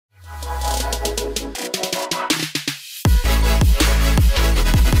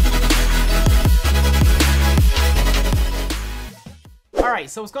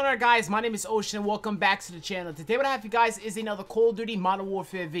So what's going on, guys? My name is Ocean and welcome back to the channel. Today what I have for you guys is another Call of Duty Modern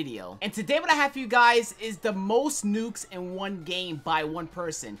Warfare video. And today what I have for you guys is the most nukes in one game by one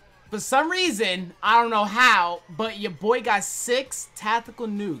person. For some reason, I don't know how, but your boy got 6 tactical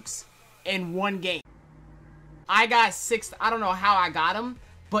nukes in one game. I got 6, I don't know how I got them,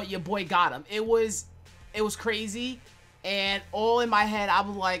 but your boy got them. It was crazy. And all in my head, I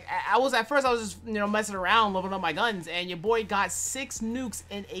was like, at first I was just, messing around, leveling up my guns, and your boy got 6 nukes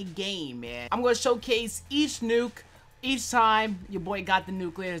in a game, man. I'm going to showcase each nuke, each time your boy got the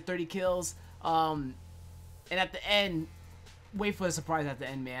nuclear, 30 kills, and at the end, wait for the surprise at the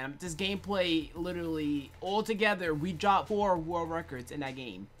end, man. This gameplay, literally, all together, we dropped 4 world records in that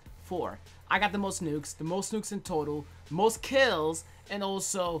game. 4. I got the most nukes in total, most kills, and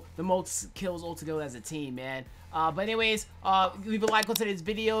also the most kills altogether as a team, man. But anyways, leave a like on today's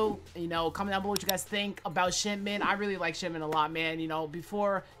video. Comment down below what you guys think about Shipment. I really like Shipment a lot, man.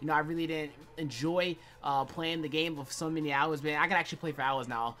 Before, I really didn't enjoy playing the game for so many hours, man. I can actually play for hours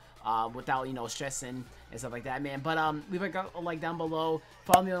now without, stressing and stuff like that, man. But leave a like down below.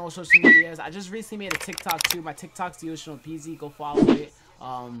 Follow me on all social medias. I just recently made a TikTok too. My TikTok's TheOceaneOpz. Go follow it.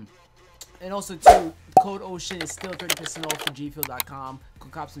 And also, too, code OCEAN is still 30% off for gfuel.com. Go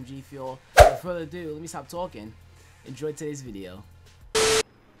cop some G Fuel. Without further ado, let me stop talking. Enjoy today's video.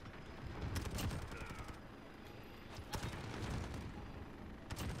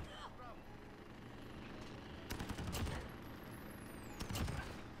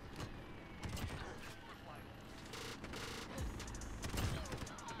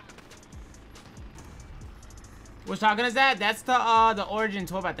 What shotgun is that? That's the Origin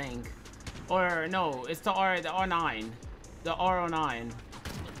 12, I think. Or no, it's the R9. The R09.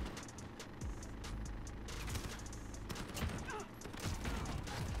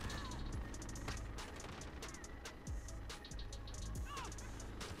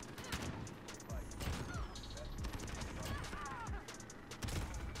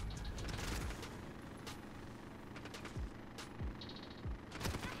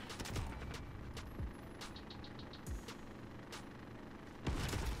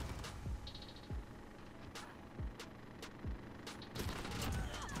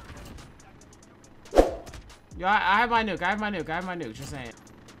 Yo, I have my nuke, I have my nuke, just saying.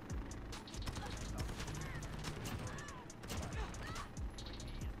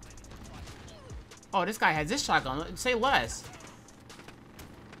 Oh, this guy has this shotgun. Say less.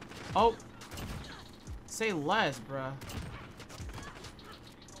 Oh. Say less, bruh.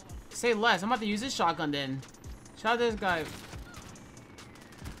 Say less. I'm about to use this shotgun then. Shout out to this guy.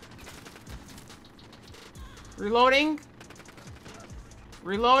 Reloading.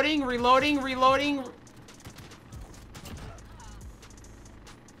 Reloading. I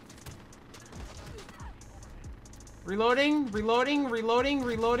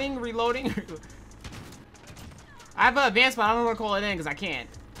have an advanced, but I don't want to call it in because I can't.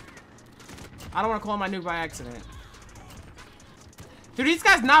 I don't want to call my nuke by accident. Dude, these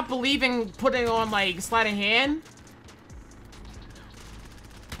guys not believing putting on, like, sleight of hand.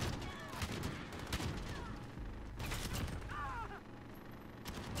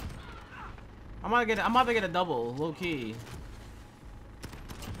 I'm about to get a double, low key.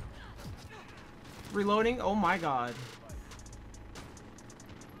 Reloading. Oh my god.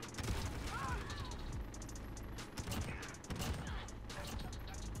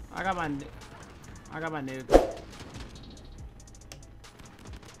 I got my nuke.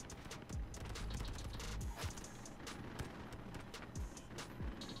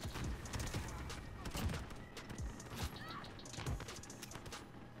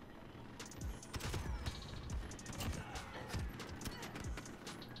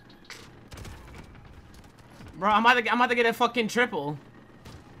 Bro, I'm about to get a fucking triple.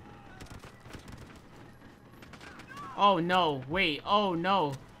 Oh no, wait, oh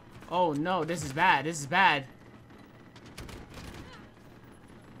no. Oh no, this is bad, this is bad.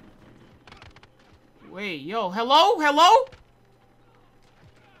 Wait, yo, hello? Hello?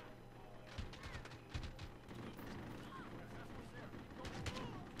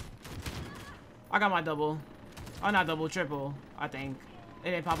 I got my double. Oh, not double, triple, I think. It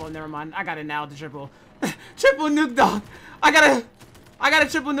didn't pop up, never mind. I got it now, the triple. Triple nuke, dog. I got a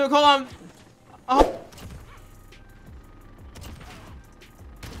triple nuke. Hold on. Oh.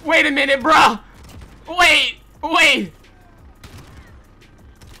 Wait a minute, bro. Wait.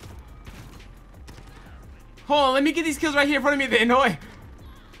 Hold on. Let me get these kills right here in front of me. Then, no way.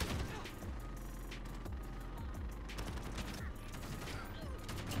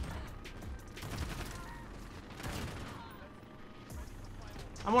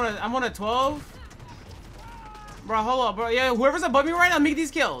 I'm on a 12. Bro, hold up, bro. Yeah, whoever's above me right now, make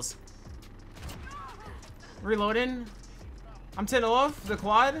these kills. Reloading. I'm 10 off the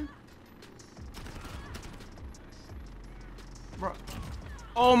quad. Bro.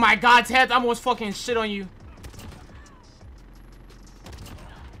 Oh my god, Ted, I almost fucking shit on you.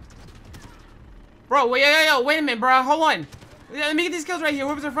 Bro, wait, yo, wait a minute, bro. Hold on. Let me get these kills right here.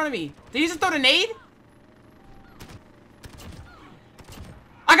 Whoever's in front of me. Did you just throw the nade?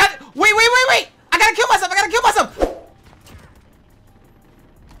 I got. Wait. I gotta kill myself.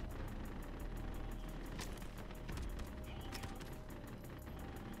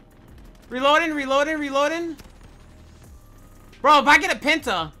 Reloading. Bro, if I get a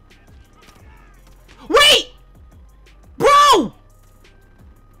penta. Wait! Bro!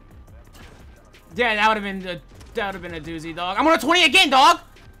 Yeah, that would have been a doozy, dog. I'm on a 20 again, dog.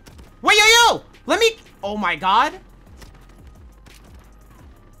 Wait, yo. Let me. Oh my god.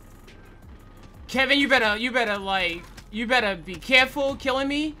 Kevin, you better be careful killing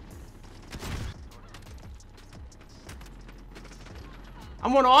me.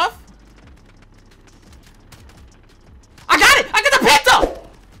 I'm one off. I got it! I got the penta!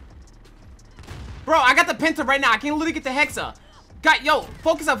 Bro, I got the penta right now. I can literally get the hexa. Yo,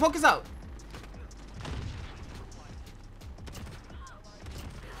 focus up.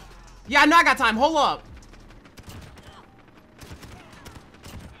 Yeah, I know I got time. Hold up.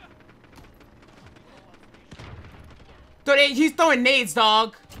 He's throwing nades,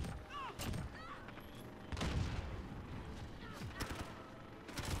 dog.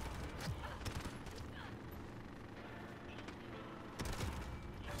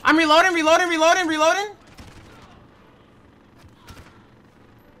 I'm reloading.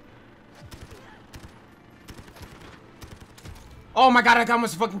 Oh my god, that guy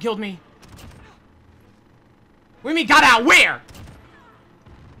almost fucking killed me. What do you mean got out? Where?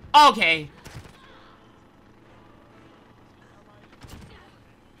 Okay.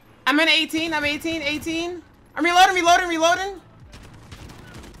 I'm in 18. I'm reloading.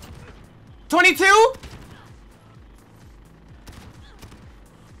 22?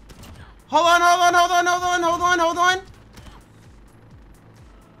 Hold on.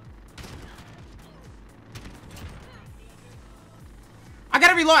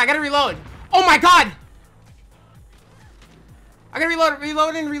 I gotta reload. Oh my god! I gotta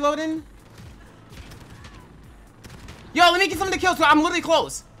reloading. Yo, let me get some of the kills. I'm literally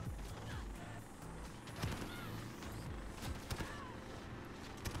close.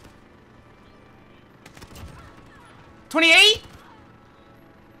 $28?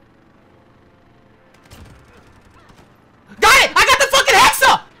 Got it! I got the fucking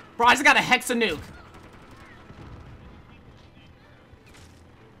hexa! Bro, I just got a hexa nuke.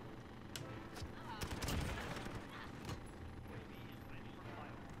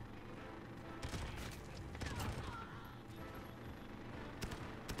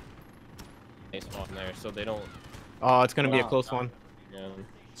 On there, so they don't. Oh, it's gonna be a close one. Yeah.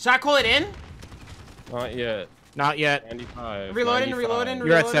 Should I call it in? Not yet. 95. Reloading.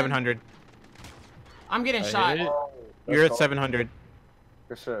 You're at 700. I'm getting shot. You're at 700.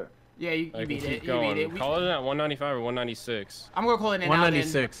 Good shit. Yeah, you beat it. Call it at 195 or 196. I'm gonna call it in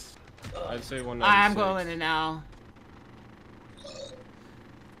 196. I'd say 196. I'm calling it now.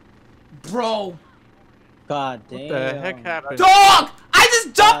 Bro. God damn. What the heck happened? Dog! I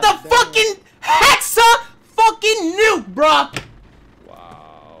just dropped the fucking hexa fucking nuke, bro.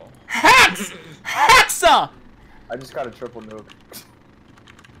 Wow. Hexa! I just got a triple nuke.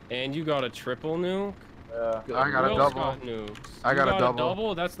 And you got a triple nuke? Yeah. I got a double. I got a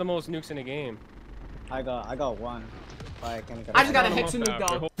double. That's the most nukes in a game. I got one. I just got a hexa nuke,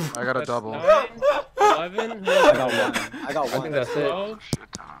 dog. I got a double. 11? I got one. I think that's 12.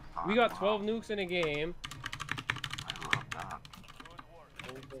 We got 12 nukes in a game.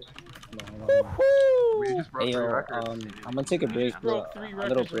 We just broke 3 records. I'm gonna take a break, bro. Broke 3 A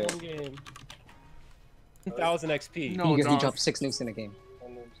little records in break. one game. 1000 XP. No, He dog. dropped 6 nukes in a game.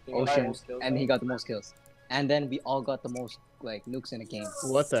 Ocean, and he got the most kills. And then we all got the most like nukes in a game.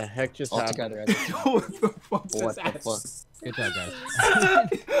 What the heck just All happened? together. What the fuck just What the happened? fuck? Good job, guys.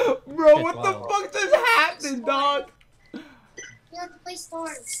 Bro, what the fuck just happened, dog? You have to play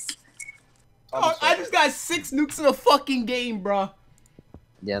Storms. Oh, I just got 6 nukes in a fucking game, bro.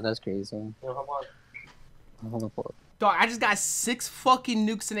 Yeah, that's crazy. Hold on. Dog, I just got 6 fucking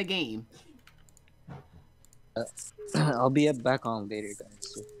nukes in a game. I'll be back on later,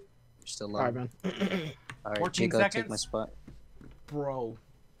 guys. You're still Alright, on. man. Alright, 14 Jacob, take seconds? my spot. Bro.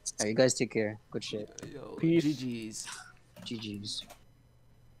 Alright, you guys take care. Good shit. Yo, Peace. GG's. GG's.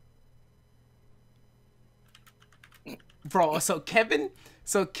 Bro, so Kevin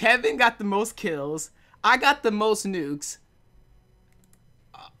got the most kills. I got the most nukes.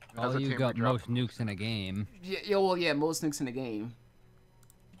 Oh, you got most nukes in a game. Yeah, well, yeah, most nukes in the game.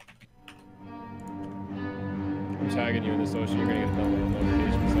 I'm tagging you in this ocean. You're gonna get a double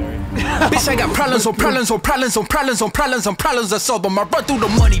notification. Sorry. Bitch, I got problems on problems on problems on problems on problems on problems I solve them. I run through the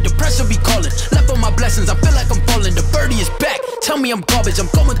money, the pressure be calling. Left on my blessings, I feel like I'm falling. The birdie is back. Tell me I'm garbage, I'm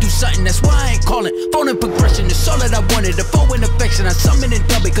going through something, that's why I ain't calling. Phone and progression is all that I wanted. The phone in affection, I summon and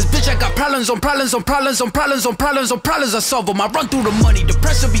dub it. Cause bitch, I got problems on problems on problems on problems on problems on problems I solve them. I run through the money, the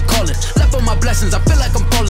pressure be calling. Left on my blessings, I feel like I'm falling.